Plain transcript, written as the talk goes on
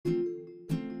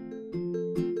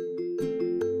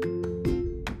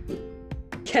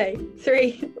Okay,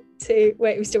 3, 2,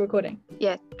 wait, we're still recording.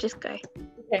 Yeah, just go.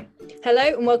 Okay.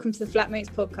 Hello and welcome to the Flatmates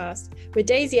podcast. We're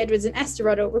Daisy Edwards and Esther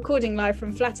Ruddle, recording live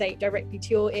from Flat 8 directly to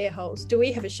your ear holes. Do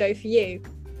we have a show for you?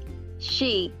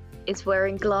 She is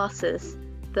wearing glasses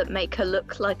that make her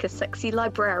look like a sexy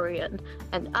librarian,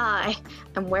 and I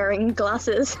am wearing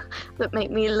glasses that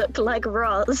make me look like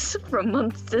Roz from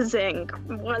Monsters Inc.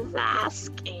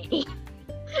 Wazowski.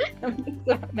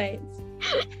 Flatmates.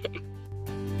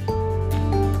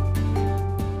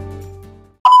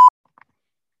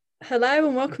 Hello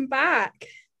and welcome back.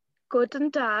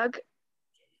 Guten Tag.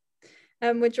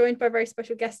 We're joined by a very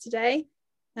special guest today.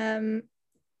 A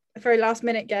very last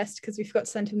minute guest because we forgot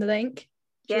to send him the link.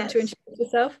 Do you want to introduce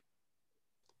yourself?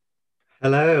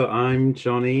 Hello, I'm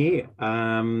Johnny.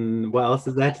 What else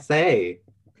is there to say?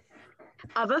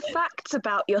 Other facts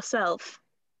about yourself.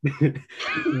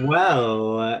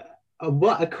 Well,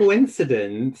 what a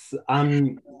coincidence.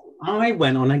 I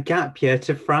went on a gap year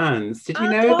to France. Did you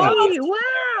know that? Wow!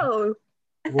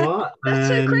 What? That's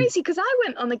so crazy because I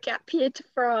went on a gap year to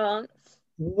France.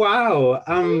 Wow.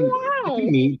 Wow. Did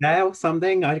we meet there or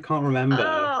something? I can't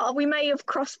remember. We may have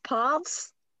crossed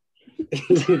paths.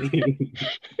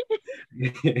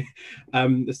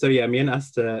 So yeah, me and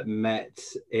Esther met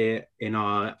in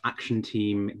our action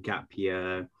team gap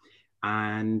year,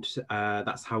 and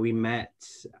that's how we met.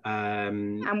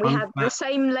 And we had the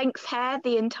same length hair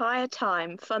the entire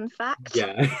time. Fun fact.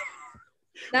 Yeah.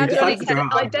 Now Johnny's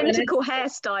identical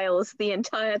hairstyles the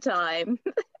entire time.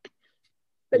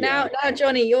 But now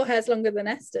Johnny, your hair's longer than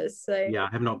Esther's, so yeah, I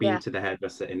have not been to the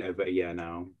hairdresser in over a year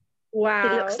now. Wow.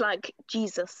 He looks like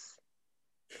Jesus.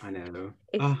 I know.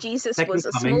 If Jesus was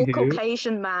a small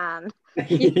Caucasian man.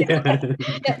 Yeah.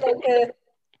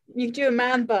 You do a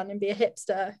man bun and be a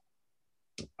hipster.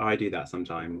 I do that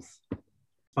sometimes.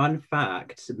 Fun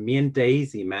fact, me and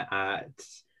Daisy met at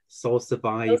Soul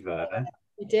Survivor.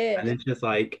 We did. And then she was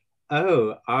like,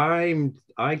 oh, I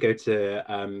go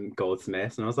to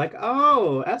Goldsmiths. And I was like,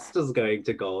 oh, Esther's going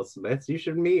to Goldsmiths. You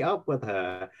should meet up with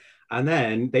her. And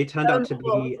then they turned out to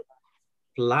be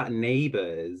flat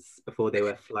neighbors before they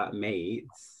were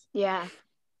flatmates. Yeah.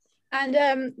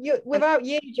 And without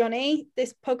you, Johnny,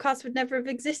 this podcast would never have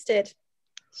existed.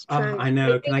 It's true. I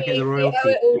know. Can I get the royalty? We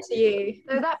owe it all to you.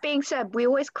 So that being said, we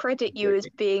always credit you as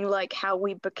being like how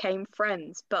we became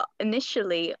friends. But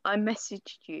initially, I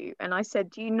messaged you and I said,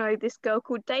 "Do you know this girl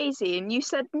called Daisy?" And you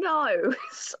said no.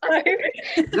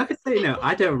 Did I say no?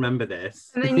 I don't remember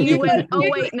this. And then you went, "Oh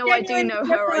wait, no, I do know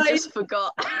her. I just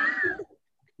forgot."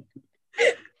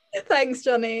 Thanks,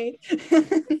 Johnny.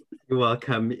 You're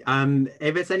welcome.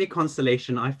 If it's any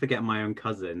consolation, I forget my own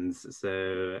cousins,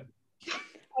 so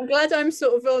I'm glad I'm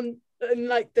sort of in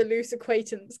like the loose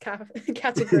acquaintance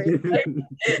category.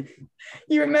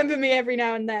 You remember me every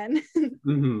now and then.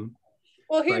 Mm-hmm.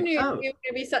 Well, who knew we were going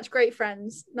to be such great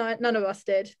friends? No, none of us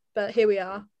did, but here we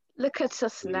are. Look at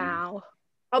us now.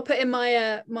 I'll put in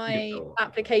my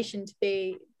application to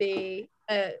be the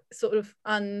sort of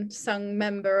unsung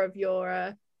member of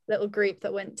your little group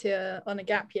that went to on a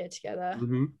gap year together.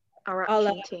 Mm-hmm. Our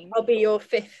action team. I'll be your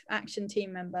 5th action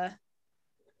team member.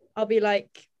 I'll be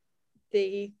like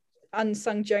the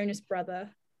unsung Jonas brother.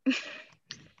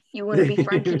 You want to be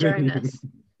Frankie Jonas?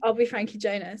 I'll be Frankie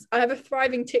Jonas. I have a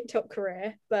thriving TikTok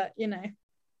career, but you know.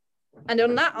 And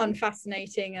on that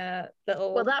unfascinating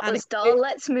little... Well, that was dull.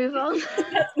 Let's move on.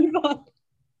 Let's move on.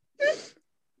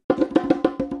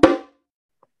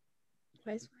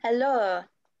 Hello.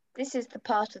 This is the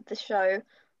part of the show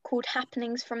called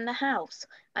Happenings from the House.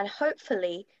 And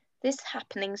hopefully this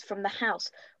Happenings from the House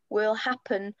will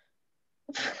happen.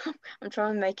 I'm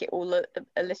trying to make it all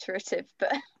alliterative,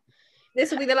 but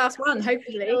this will be the last one,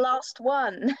 hopefully. The last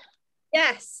one.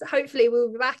 Yes, hopefully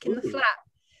we'll be back in the flat.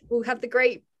 We'll have the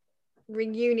great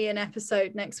reunion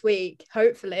episode next week,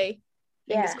 hopefully.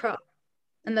 Fingers crossed.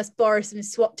 Unless Boris and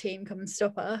his SWAT team come and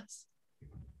stop us.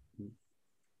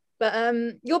 But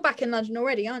you're back in London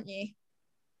already, aren't you,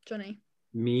 Johnny?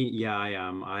 Me, yeah, I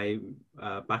am. I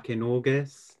back in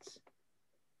August.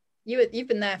 You've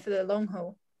been there for the long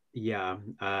haul. Yeah.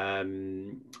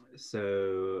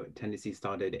 So tendency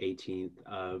started 18th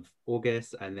of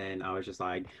August, and then I was just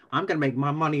like, I'm gonna make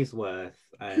my money's worth,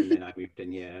 and then I moved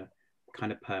in here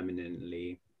kind of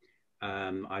permanently.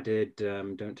 I did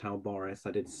Don't Tell Boris.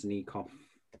 I did sneak off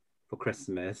for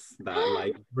Christmas. That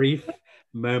like brief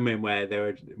moment where there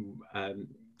were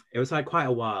it was like quite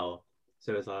a while.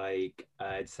 So it was like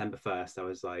December 1st. I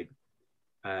was like,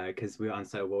 because we were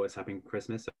uncertain what was happening for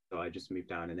Christmas, so I just moved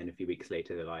down. And then a few weeks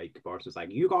later, like Boris was like,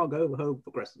 "You gotta go home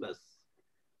for Christmas,"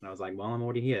 and I was like, "Well, I'm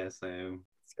already here, so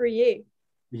screw you."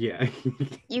 Yeah.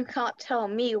 You can't tell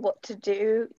me what to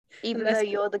do, even Unless- though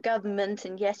you're the government,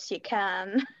 and yes, you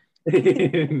can.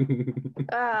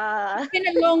 Ah,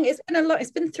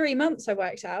 It's been 3 months I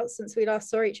worked out since we last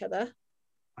saw each other.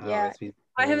 Yeah. It's been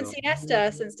I so haven't long. seen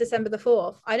Esther since December the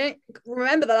 4th. I don't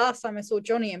remember the last time I saw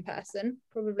Johnny in person,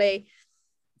 probably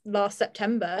last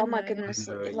September. oh my No. goodness!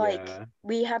 know, Like yeah.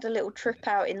 we had a little trip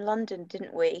out in London,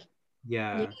 didn't we?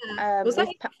 Yeah. Was that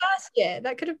with your first year?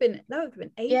 That would have been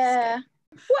ages Yeah. ago.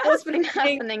 What What's has been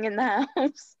happening? happening in the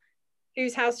house?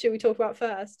 Whose house should we talk about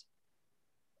first?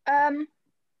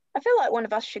 I feel like one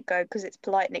of us should go because it's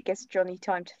polite and it gives Johnny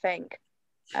time to think.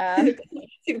 See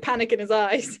the panic in his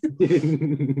eyes.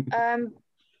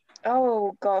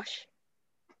 Oh gosh,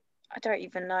 I don't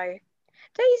even know.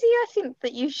 Daisy, I think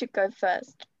that you should go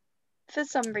first for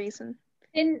some reason.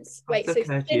 Since wait, So so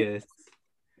courteous.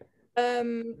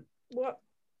 what?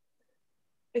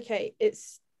 Okay,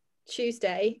 it's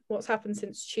Tuesday. What's happened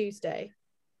since Tuesday?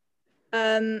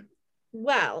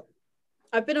 Well,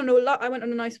 I've been on a lot. I went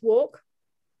on a nice walk.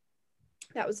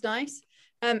 That was nice.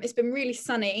 It's been really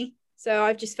sunny, so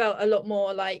I've just felt a lot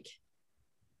more like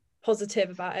positive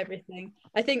about everything.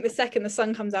 I think the second the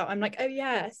sun comes out, I'm like, oh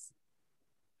yes,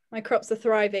 my crops are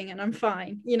thriving and I'm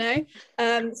fine, you know.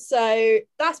 So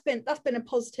that's been a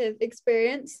positive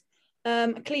experience.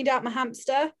 I cleaned out my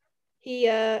hamster. He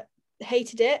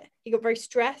hated it. He got very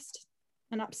stressed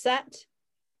and upset,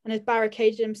 and has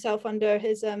barricaded himself under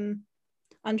his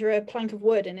under a plank of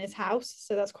wood in his house.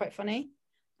 So that's quite funny.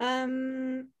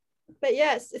 But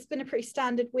yes, it's been a pretty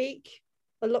standard week,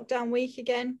 a lockdown week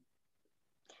again.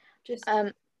 Just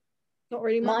not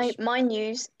really much. My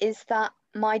news is that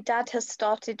my dad has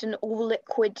started an all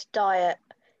liquid diet,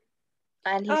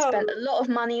 and he spent a lot of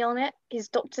money on it. His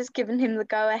doctor's given him the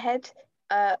go ahead.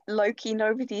 Low-key,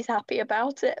 nobody's happy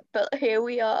about it, but here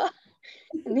we are.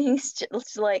 And he's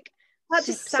just like That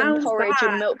just soups and sounds porridge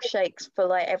bad. and milkshakes for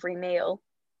like every meal.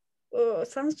 Oh, it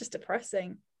sounds just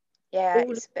depressing. Yeah,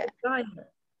 All it's a bit.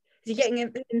 Is he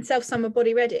getting himself summer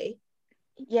body ready?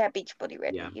 Yeah, beach body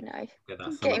ready, Yeah. you know. Get that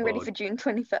summer Getting ready bod. for June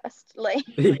 21st. Like,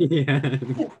 Yeah.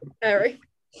 Very.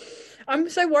 I'm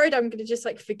so worried I'm gonna just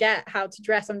like forget how to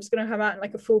dress. I'm just gonna come out in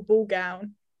like a full ball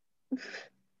gown.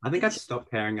 I think I've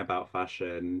stopped caring about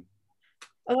fashion.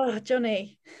 Oh,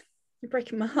 Johnny, you're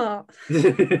breaking my heart.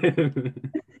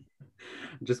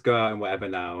 Just go out in whatever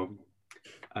now.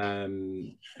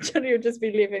 Johnny will just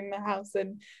be leaving the house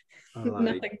in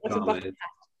nothing but a bucket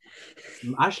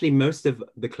hat. Actually, most of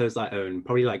the clothes I own,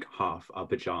 probably like half, are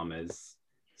pajamas.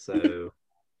 So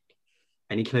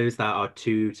any clothes that are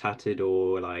too tattered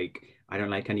or like I don't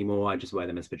like anymore, I just wear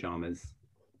them as pajamas.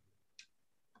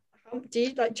 Do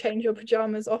you like change your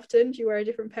pajamas often? Do you wear a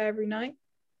different pair every night?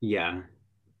 Yeah.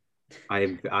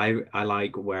 I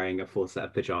like wearing a full set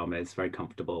of pajamas, very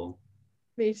comfortable.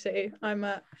 Me too.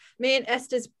 Me and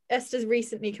Esther's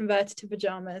recently converted to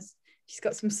pajamas. She's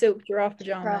got some silk giraffe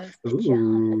pajamas.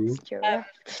 Giraffe.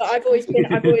 But I've always been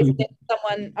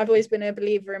a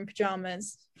believer in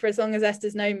pajamas. For as long as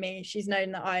Esther's known me, she's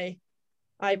known that I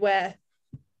wear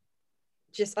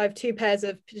I have 2 pairs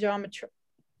of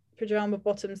pajama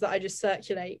bottoms that I just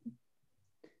circulate,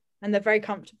 and they're very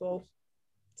comfortable.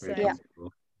 Very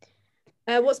comfortable.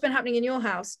 What's been happening in your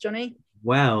house, Johnny?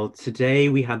 Well, today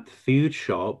we had the food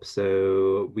shop,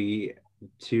 so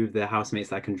 2 of the housemates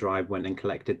that can drive went and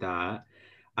collected that.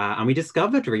 And we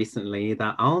discovered recently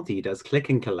that Aldi does click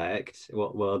and collect,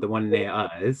 well the one near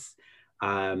us.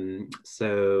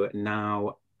 So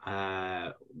now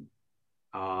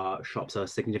our shops are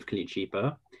significantly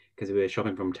cheaper because we were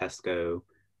shopping from Tesco.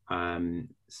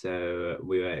 So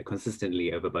we were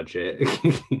consistently over budget.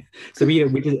 So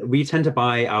we tend to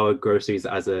buy our groceries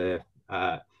as a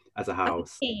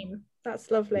house. Team.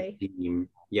 That's lovely. Team.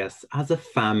 Yes, as a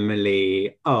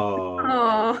family.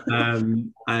 Oh.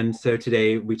 And so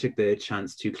today we took the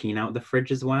chance to clean out the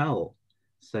fridge as well.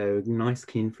 So nice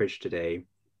clean fridge today.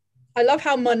 I love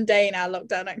how mundane our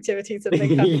lockdown activities have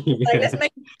become. Like, let's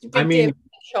make a big deal of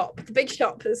the shop. The big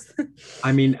shoppers.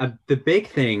 I mean, the big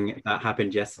thing that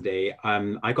happened yesterday,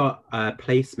 I got a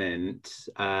placement.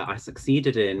 I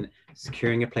succeeded in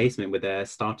securing a placement with a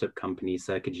startup company,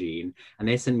 Circagene, and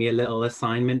they sent me a little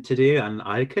assignment to do, and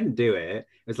I couldn't do it.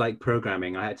 It was like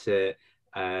programming. I had to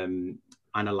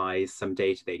analyze some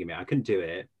data they gave me. I couldn't do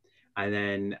it. And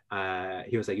then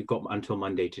he was like, you've got until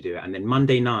Monday to do it. And then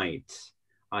Monday night,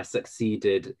 I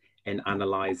succeeded in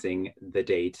analyzing the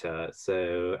data.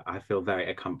 So I feel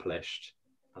very accomplished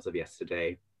as of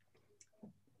yesterday.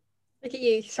 Look at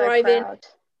you, So thriving. proud.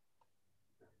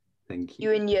 Thank you.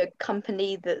 You and your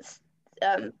company that's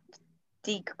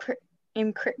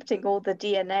encrypting all the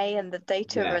DNA and the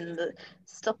data Yeah. and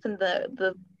stopping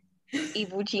the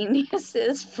evil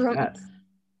geniuses from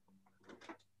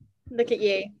Look at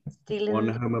you. stealing.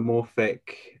 One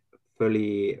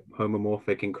fully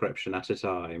homomorphic encryption at a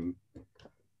time.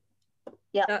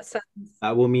 That sounds...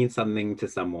 That will mean something to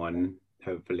someone,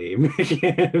 hopefully.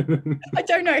 I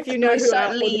don't know if you know who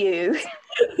certainly you.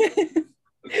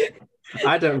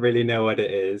 I don't really know what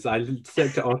it is. I looked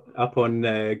it up on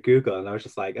Google and I was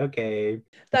just like, okay.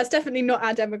 That's definitely not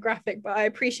our demographic, but I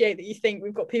appreciate that you think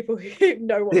we've got people who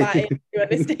know what that is who are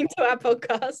listening to our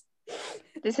podcast.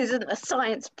 This isn't a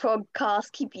science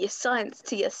podcast. Keep your science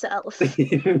to yourself.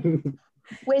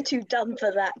 We're too dumb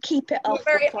for that. Keep it off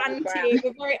the program.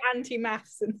 We're very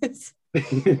anti-maths in this.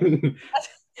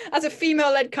 As a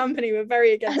female-led company, we're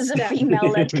very against STEM. As a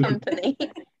female-led company.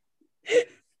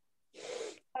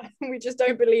 We just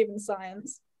don't believe in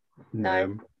science.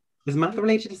 No. Is math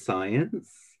related to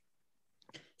science?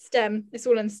 STEM. It's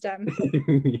all in STEM.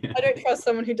 Yeah. I don't trust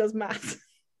someone who does math.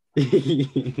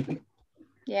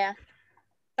 Yeah.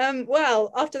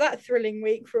 Well, after that thrilling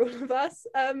week for all of us,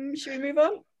 should we move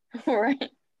on? All right.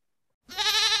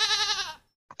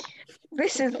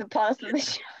 This is the part of the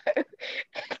show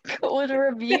called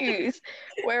Reviews,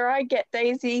 where I get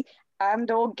Daisy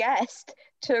and or guest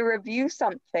to review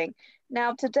something.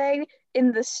 Now, today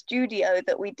in the studio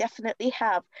that we definitely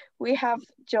have, we have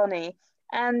Johnny,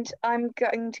 and I'm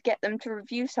going to get them to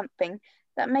review something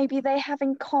that maybe they have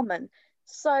in common.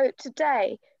 So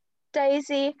today,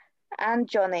 Daisy and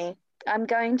Johnny, I'm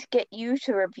going to get you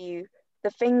to review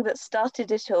the thing that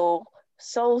started it all,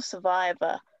 Soul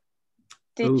Survivor.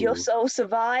 Did your soul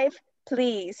survive?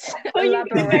 Please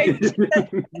elaborate. You're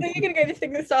going to go the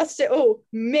thing that started it all,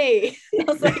 me. I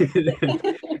was like,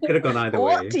 could have gone either way.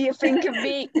 What do you think of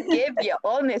me? Give your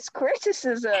honest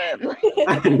criticism.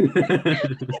 I don't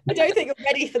think you're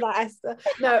ready for that, Esther.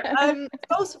 No,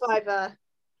 Soul Survivor.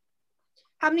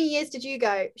 How many years did you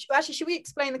go? Actually, should we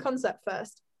explain the concept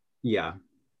first? Yeah.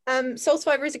 Soul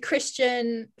Survivor is a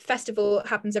Christian festival that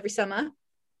happens every summer.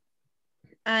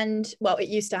 And, well, it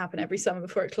used to happen every summer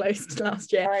before it closed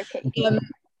last year. Okay.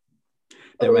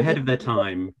 They were ahead of their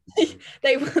time.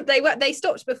 They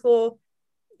stopped before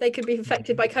they could be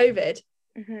affected by COVID.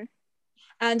 Mm-hmm.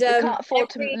 And we can't afford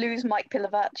to lose Mike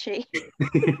Pilavachi.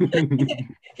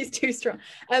 He's too strong.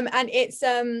 And it's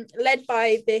led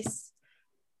by this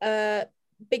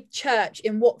big church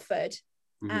in Watford.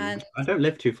 Mm-hmm. And I don't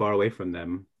live too far away from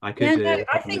them. I could.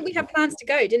 I think we had plans to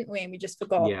go, didn't we? And we just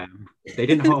forgot. Yeah, they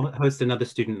didn't host another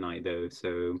student night though,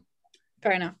 so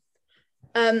fair enough.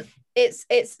 The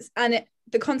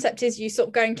concept is you sort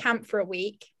of go and camp for a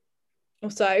week or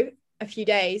so, a few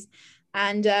days,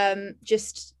 and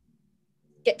just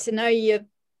get to know your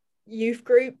youth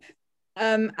group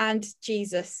and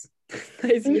Jesus.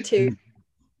 Those are your two.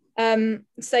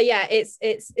 So yeah,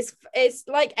 it's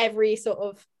like every sort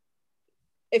of,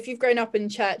 if you've grown up in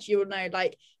church, you'll know,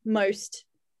 like most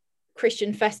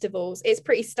Christian festivals, it's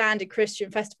pretty standard Christian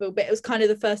festival, but it was kind of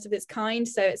the first of its kind,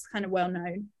 so it's kind of well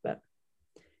known. But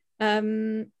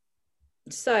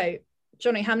so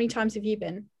Johnny, how many times have you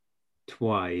been?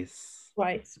 Twice.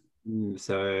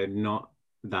 So not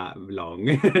that long.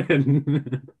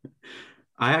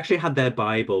 I actually had their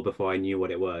Bible before I knew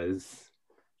what it was.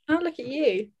 Oh, look at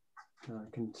you. I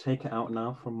can take it out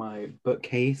now from my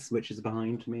bookcase, which is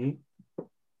behind me.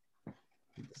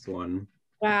 This one.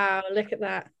 Wow, look at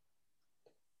that.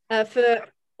 For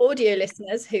audio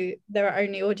listeners, who there are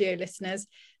only audio listeners,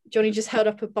 Johnny just held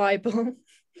up a Bible.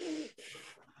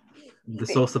 The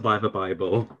Soul Survivor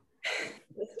Bible.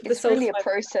 It's really a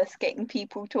process getting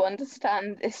people to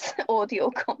understand this audio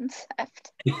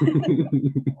concept.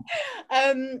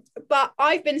 But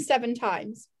I've been 7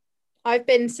 times. I've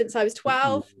been since I was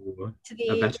 12 to the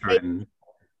a veteran.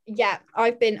 Yeah,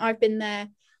 I've been there.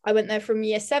 I went there from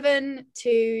year 7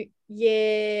 to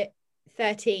year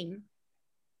 13.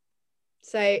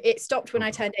 So it stopped when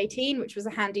I turned 18, which was a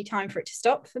handy time for it to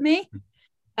stop for me.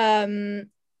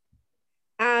 And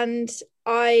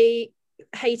I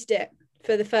hated it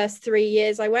for the first 3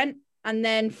 years I went, and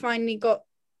then finally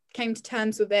came to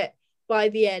terms with it by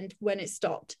the end when it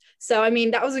stopped. So I mean,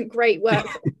 that wasn't great work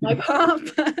on my part.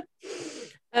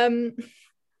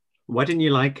 Why didn't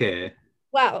you like it?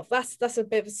 Well, that's a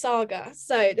bit of a saga.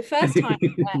 So the first time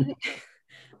I went,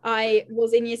 I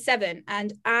was in year 7,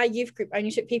 and our youth group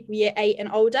only took people year 8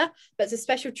 and older, but as a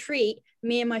special treat,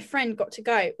 me and my friend got to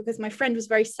go because my friend was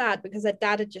very sad because her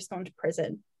dad had just gone to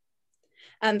prison.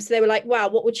 So they were like, wow,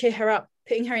 what would cheer her up?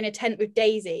 Putting her in a tent with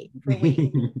Daisy for a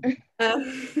week.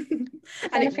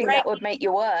 Anything that would make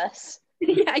you worse.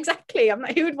 Yeah, exactly. I'm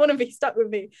like, who would want to be stuck with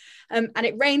me? And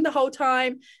it rained the whole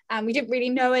time, and we didn't really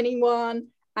know anyone.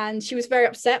 And she was very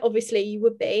upset. Obviously, you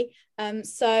would be.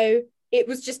 So it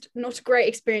was just not a great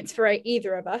experience for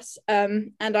either of us.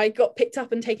 And I got picked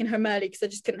up and taken home early because I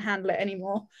just couldn't handle it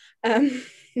anymore.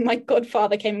 My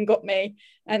godfather came and got me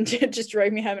and just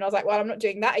drove me home. And I was like, well, I'm not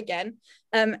doing that again.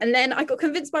 And then I got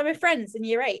convinced by my friends in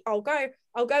year 8, I'll go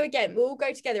again. We'll all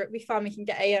go together. It'll be fun. We can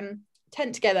get a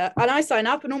tent together. And I sign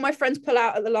up and all my friends pull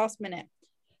out at the last minute.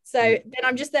 So then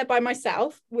I'm just there by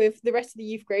myself with the rest of the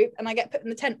youth group, and I get put in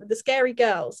the tent with the scary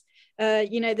girls.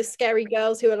 The scary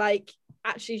girls who are like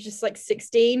actually just like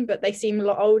 16, but they seem a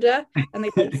lot older, and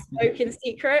they smoke in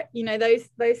secret.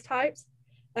 Those types.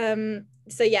 So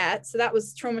that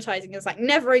was traumatizing. It was like,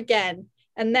 never again.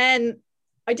 And then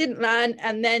I didn't learn,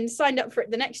 and then signed up for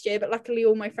it the next year. But luckily,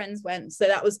 all my friends went, so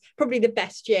that was probably the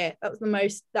best year. That was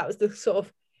the sort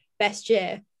of best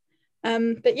year.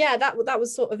 But yeah, that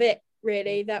was sort of it.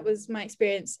 Really, that was my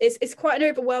experience. It's quite an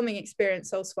overwhelming experience,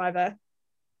 Soul Survivor,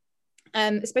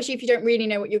 especially if you don't really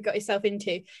know what you've got yourself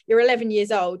into. You're 11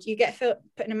 years old, you get put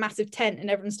in a massive tent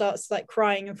and everyone starts like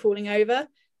crying and falling over.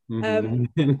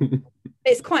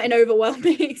 It's quite an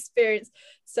overwhelming experience.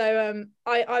 So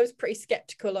I was pretty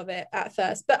skeptical of it at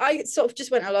first, but I sort of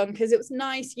just went along because it was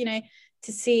nice,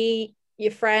 to see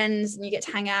your friends, and you get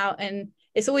to hang out, and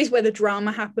it's always where the drama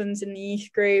happens in the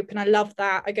youth group, and I love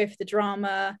that. I go for the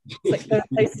drama. It's like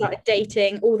they started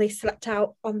dating. They slept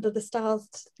out under the stars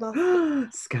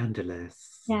last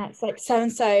Scandalous. Yeah, it's like so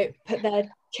and so put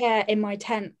their chair in my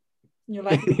tent. And you're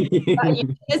like, is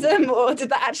that euphemism, or did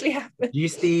that actually happen? You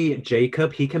see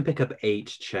Jacob, he can pick up 8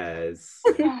 chairs.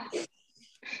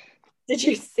 Did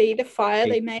you see the fire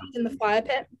they made in the fire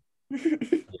pit?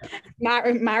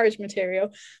 Marriage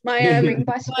material. Spring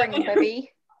by spring,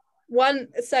 baby.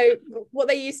 So what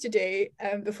they used to do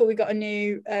before we got a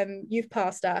new youth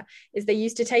pastor is they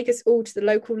used to take us all to the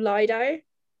local Lido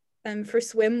for a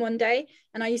swim one day,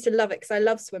 and I used to love it because I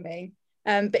love swimming,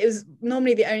 but it was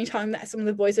normally the only time that some of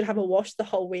the boys would have a wash the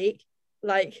whole week,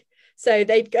 so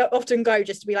they'd often go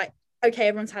just to be like, okay,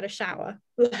 everyone's had a shower.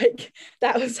 Like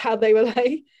that was how they would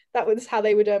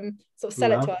sort of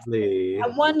sell it to us.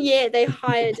 And one year they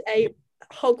hired a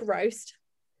hog roast,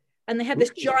 and they had this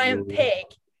giant pig.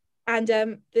 And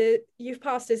the youth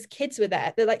pastor's kids were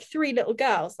there. They're like 3 little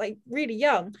girls, like really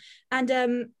young.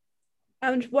 And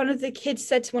one of the kids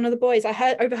said to one of the boys, I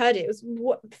overheard it. It was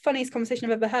the funniest conversation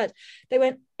I've ever heard. They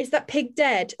went, "Is that pig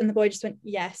dead?" And the boy just went,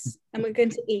 "Yes, and we're going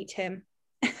to eat him."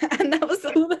 And that was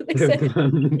all that they said.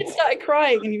 He started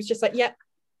crying, and he was just like, "Yep,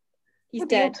 he's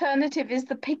dead." The alternative is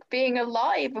the pig being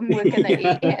alive, and we're going to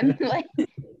eat him. Like.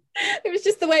 It was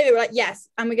just the way they were like, yes,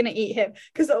 and we're going to eat him,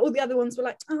 because all the other ones were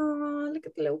like, oh, look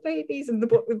at the little babies, and the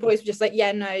boys were just like,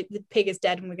 yeah, no, the pig is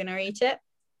dead and we're going to eat it.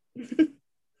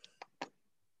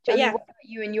 But yeah, what about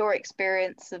you and your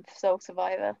experience of Soul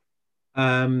Survivor?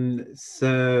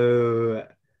 So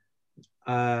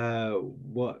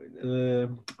what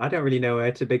I don't really know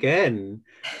where to begin.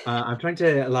 I'm trying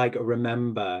to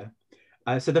remember.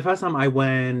 So the first time I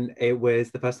went, it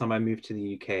was the first time I moved to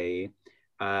the UK.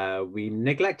 We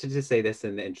neglected to say this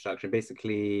in the introduction.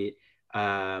 Basically,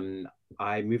 I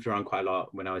moved around quite a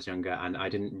lot when I was younger, and I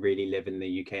didn't really live in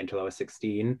the UK until I was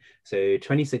 16. So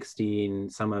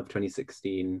summer of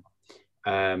 2016,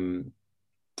 I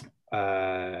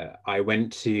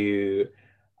went to,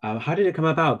 how did it come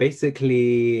about?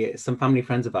 Basically, some family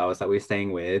friends of ours that we were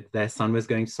staying with, their son was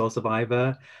going to Soul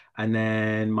Survivor, and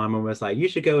then my mum was like, you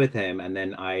should go with him. And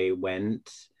then I went.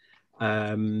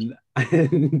 They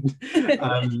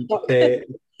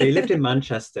lived in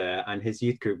Manchester, and his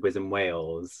youth group was in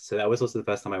Wales, so that was also the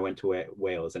first time I went to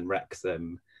Wales and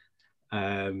Wrexham.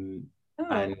 And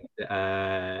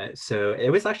so it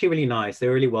was actually really nice. They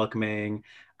were really welcoming.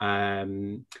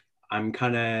 I'm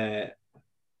kind of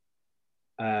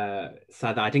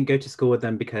sad that I didn't go to school with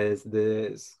them, because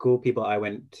the school people I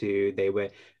went to, they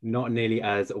were not nearly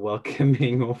as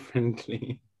welcoming or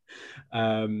friendly.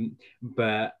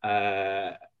 But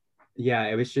yeah,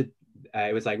 it was just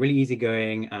it was like really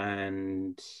easygoing,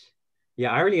 and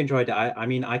yeah, I really enjoyed it. I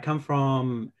mean, I come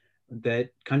from the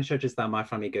kind of churches that my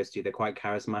family goes to. They're quite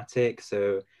charismatic,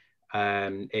 so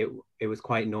it was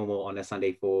quite normal on a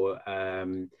Sunday for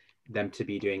them to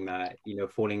be doing that,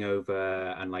 falling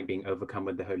over and like being overcome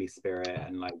with the Holy Spirit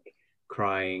and like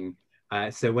crying.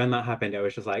 So when that happened, I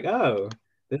was just like, oh,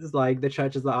 this is like the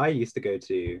churches that I used to go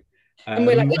to. And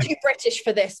we're like, we're too British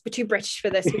for this. We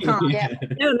can't. Yeah.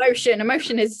 No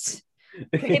emotion is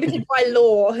prohibited by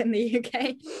law in the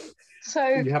UK. So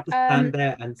you have to stand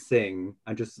there and sing,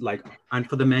 and just and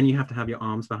for the men, you have to have your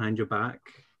arms behind your back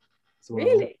as well.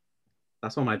 Really?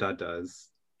 That's what my dad does.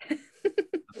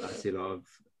 I see a lot of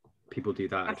people do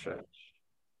that at church.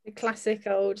 The classic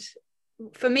old.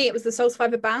 For me, it was the Soul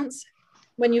Survivor bounce.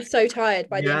 When you're so tired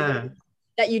by the end of it,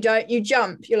 that you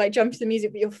jump. You're like jump to the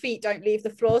music, but your feet don't leave the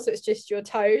floor, so it's just your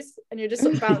toes, and you're just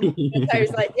sort of bouncing your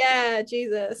toes, like yeah,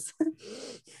 Jesus.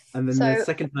 And then the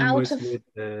second time was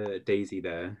with Daisy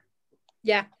there.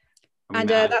 Yeah, and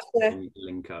that's where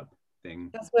link up thing.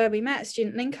 That's where we met,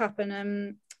 student link up,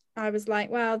 and I was like,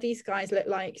 well, these guys look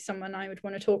like someone I would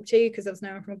want to talk to because there was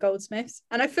no one from Goldsmiths,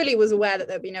 and I fully was aware that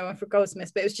there'd be no one from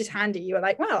Goldsmiths, but it was just handy. You were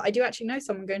like, well, I do actually know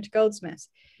someone going to Goldsmiths,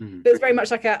 but it was very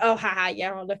much like oh haha,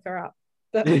 yeah, I'll look her up.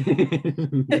 But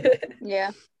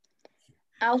yeah,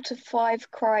 out of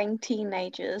 5 crying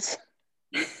teenagers,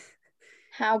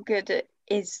 how good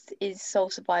is Soul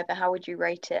Survivor? How would you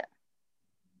rate it?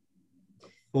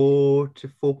 4 to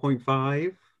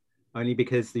 4.5, only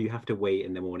because you have to wait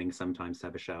in the morning sometimes to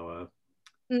have a shower.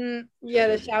 Yeah,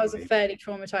 the showers are fairly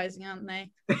traumatizing, aren't they?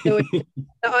 They're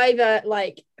either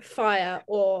like fire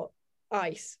or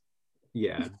ice.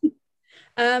 Yeah.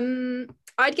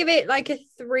 I'd give it like a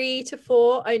 3 to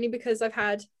 4, only because I've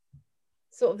had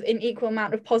sort of an equal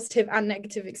amount of positive and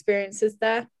negative experiences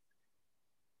there.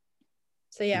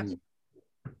 So yeah,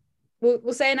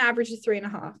 we'll say an average of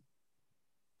 3.5.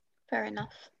 Fair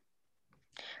enough.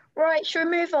 Right, shall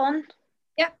we move on?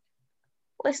 Yeah.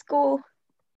 Let's go.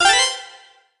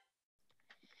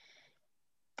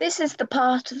 This is the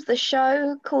part of the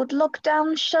show called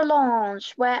Lockdown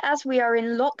Challenge, where as we are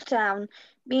in lockdown,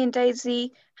 me and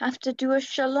Daisy have to do a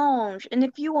challenge. And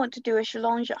if you want to do a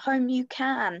challenge at home, you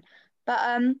can. But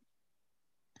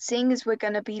seeing as we're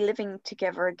going to be living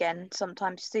together again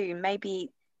sometime soon, maybe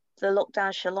the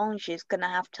lockdown challenge is going to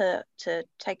have to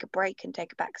take a break and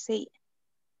take a back seat.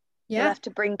 Yeah. We'll have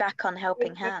to bring back on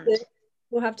Helping Hand.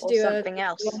 We'll have to do something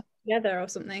else together or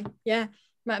something. Yeah,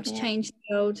 might have to change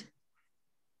the old.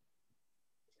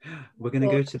 We're going to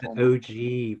go to the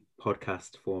OG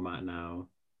podcast format now.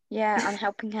 Yeah, on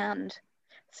Helping Hand.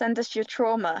 Send us your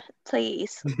trauma,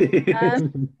 please.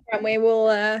 And we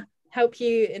will help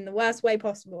you in the worst way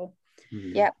possible.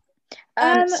 Yep.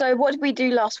 So what did we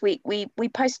do last week? We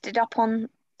posted up on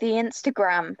the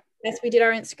Instagram. Yes, we did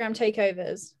our Instagram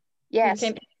takeovers. Yes.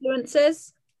 We became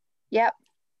influencers. Yep.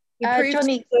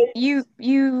 Johnny,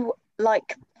 you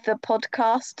like the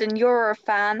podcast and you're a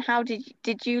fan. How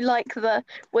did you like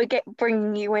we're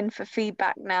bringing you in for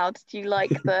feedback now? Did you like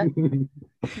the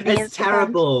it's Instagram?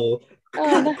 Terrible.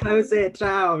 Oh, no. Close it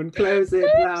down.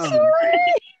 Sorry.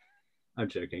 I'm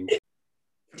joking.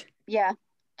 Yeah.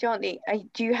 Johnny,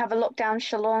 do you have a lockdown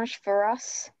challenge for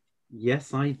us?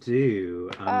 Yes, I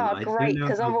do. Great,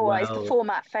 because otherwise the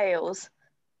format fails.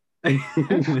 I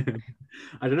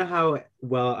don't know how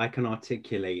well I can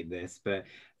articulate this, but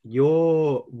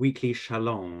your weekly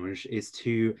challenge is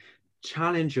to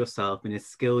challenge yourself in a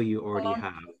skill you already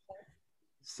have.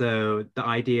 So the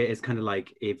idea is kind of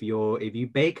like if you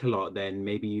bake a lot, then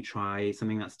maybe you try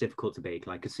something that's difficult to bake,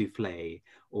 like a souffle,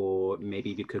 or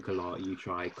maybe if you cook a lot, you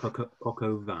try coq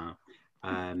au vin.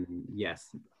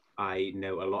 Yes, I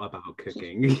know a lot about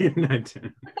cooking.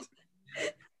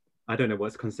 I don't know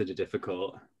what's considered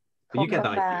difficult. But you get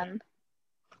that idea.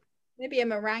 Maybe a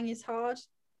meringue is hard.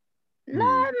 No,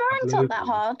 meringue's not that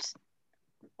hard.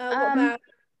 What about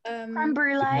creme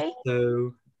brulee?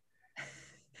 So,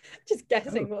 just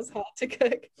guessing what's hard to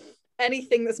cook.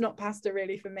 Anything that's not pasta,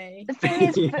 really, for me. The thing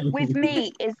is, with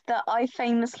me, is that I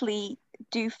famously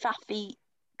do faffy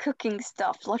cooking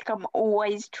stuff. Like I'm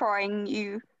always trying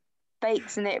new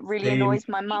bakes, and it really annoys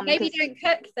my mum. Maybe don't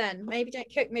cook then. Maybe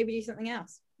don't cook. Maybe do something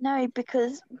else. No,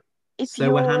 because if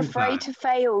you're afraid to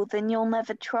fail, then you'll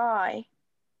never try.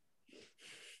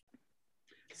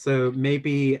 So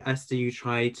maybe, Esther, you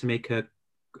try to make a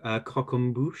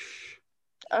coq-en-bouche.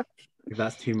 If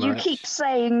that's too much. You keep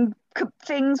saying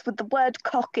things with the word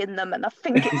cock in them, and I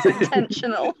think it's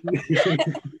intentional.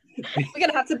 We're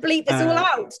gonna have to bleep this all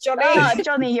out, Johnny.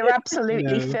 Johnny, you're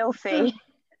absolutely filthy.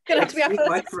 Gonna have to be our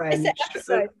first explicit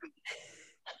episode.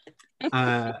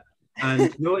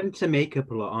 And you're into makeup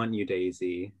a lot, aren't you,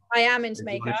 Daisy? I am into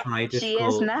makeup. She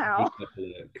is now.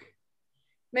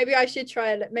 Maybe I should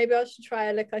try a look. Maybe I should try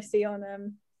a look I see on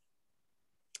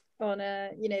one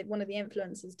of the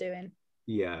influencers doing.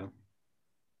 Yeah.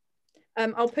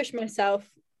 I'll push myself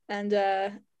and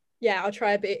I'll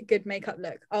try a good makeup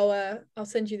look. I'll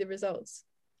send you the results.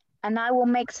 And I will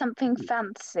make something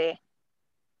fancy.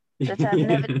 That I've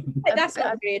never. That's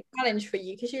not really a challenge for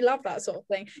you because you love that sort of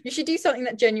thing. You should do something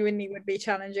that genuinely would be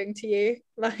challenging to you.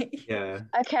 Like. Yeah.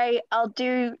 Okay, I'll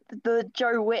do the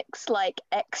Joe Wicks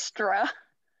extra.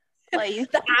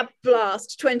 Like, the ab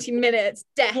blast, 20 minutes,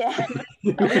 death. yeah. I'll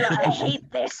be like, I hate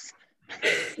this,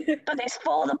 but it's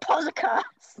for the podcast.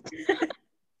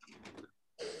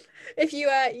 If you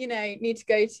need to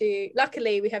go to,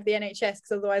 luckily we have the NHS,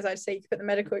 because otherwise I'd say you could put the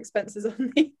medical expenses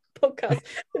on the podcast,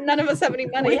 but none of us have any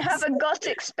money. We haven't got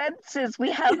expenses,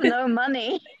 we have no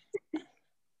money.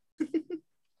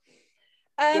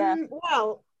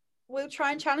 Well, we'll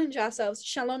try and challenge ourselves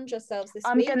this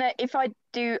week.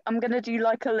 I'm gonna do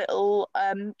like a little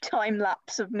time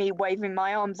lapse of me waving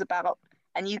my arms about,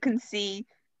 and you can see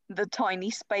the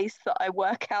tiny space that I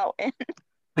work out in.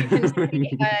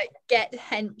 Get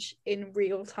hench in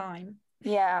real time.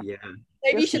 Yeah.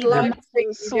 Maybe you should live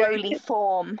slowly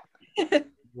form.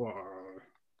 Whoa.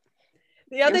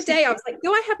 The other day I was like,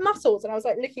 do I have muscles? And I was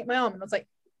like looking at my arm and I was like,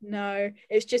 no,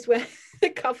 it's just where the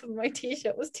cuff of my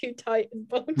t-shirt was too tight and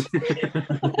bulged.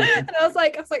 And I was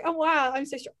like, oh wow, I'm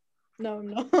so strong. No, I'm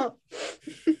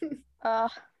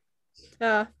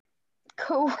not.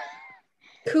 Cool.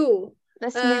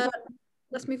 Let's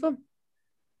move on.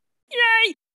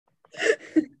 Yay!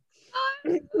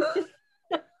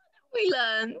 We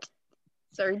learned.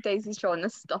 Sorry, Daisy's trying to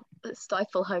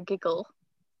stifle her giggle.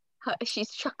 She's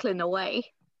chuckling away.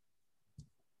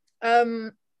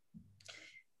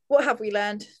 What have we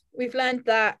learned? We've learned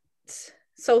that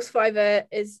Soul Survivor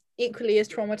is equally as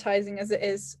traumatizing as it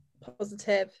is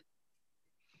positive.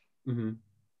 Mm-hmm.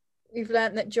 We've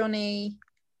learned that Johnny...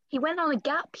 He went on a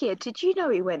gap year. Did you know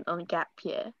he went on a gap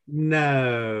year?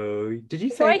 No. Did you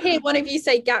say... So I hear one of you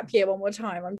say gap year one more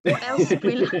time. What else have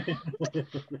we learned?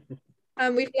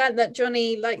 We've learned that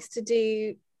Johnny likes to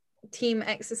do team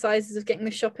exercises of getting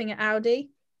the shopping at Aldi.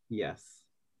 Yes.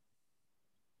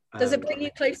 Does it bring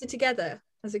you closer together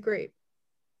as a group?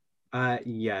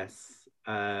 Yes.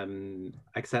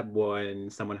 Except when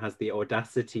someone has the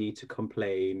audacity to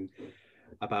complain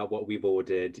about what we've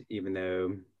ordered, even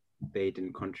though they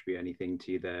didn't contribute anything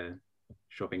to the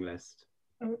shopping list.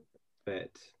 Oh. But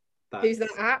who's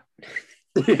that at?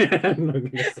 I'm not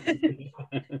gonna say.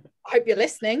 I hope you're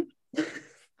listening.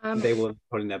 They will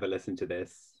probably never listen to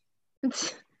this.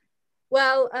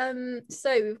 Well,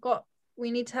 so we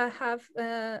need to have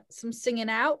some singing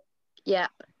out. Yeah.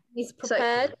 He's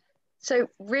prepared. So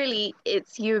really,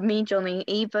 it's you and me, Johnny.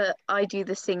 Either I do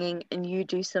the singing and you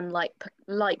do some light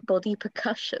body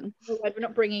percussion. Oh, we're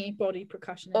not bringing body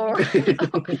percussion. Or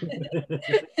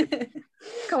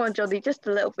come on, Johnny, just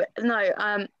a little bit. No,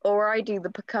 or I do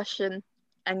the percussion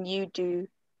and you do,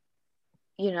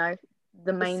 the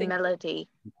main melody.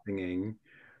 Singing.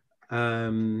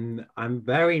 I'm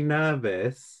very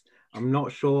nervous. I'm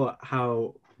not sure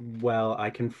how well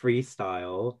I can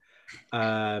freestyle.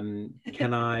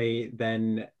 Can I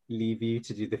then leave you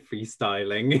to do the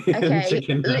freestyling? Okay,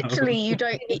 literally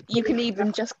you can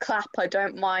even just clap, I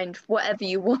don't mind, whatever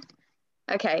you want.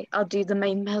 Okay, I'll do the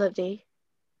main melody.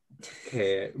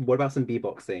 Okay, what about some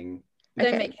beatboxing?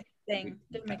 Don't make it sing.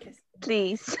 Don't make it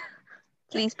sing.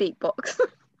 Please beatbox.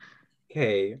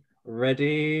 Okay,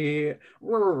 ready?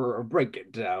 Break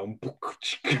it down.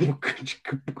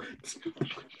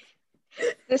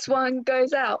 This one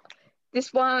goes out.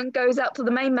 This one goes out to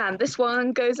the main man. This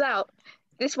one goes out.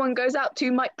 This one goes out to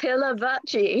Mike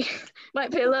Pilavachi.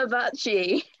 Mike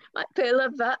Pilavachi. Mike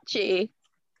Pilavachi.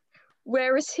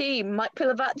 Where is he? Mike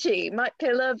Pilavachi. Mike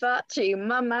Pilavachi.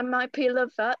 Mike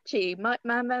Pilavachi. Mike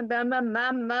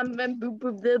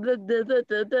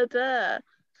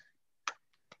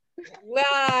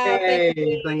Wow.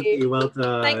 Hey, thank you. Well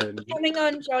done. Thanks for coming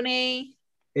on, Johnny.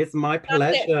 It's my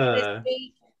pleasure.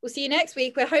 We'll see you next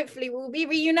week, where hopefully we'll be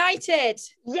reunited.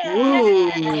 Yeah. Ooh.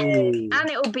 And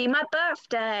it will be my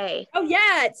birthday. Oh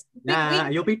yeah, it's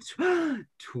you'll be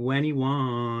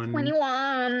 21.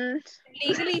 21.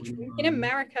 Legally in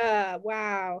America.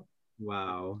 Wow.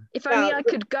 If only I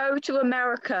could go to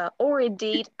America, or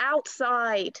indeed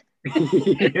outside.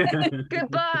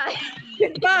 Goodbye.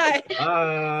 Goodbye.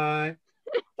 Bye.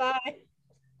 Bye.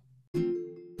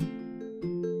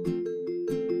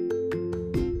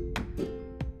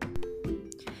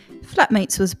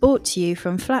 Flatmates was brought to you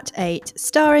from Flat 8,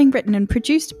 starring, written and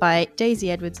produced by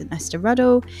Daisy Edwards and Esther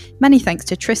Ruddle. Many thanks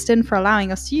to Tristan for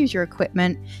allowing us to use your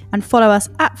equipment, and follow us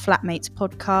at Flatmates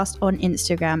Podcast on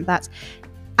Instagram. That's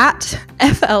at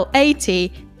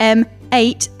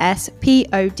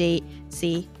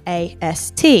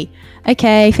FLATM8SPODCAST.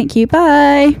 Okay, thank you.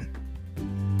 Bye.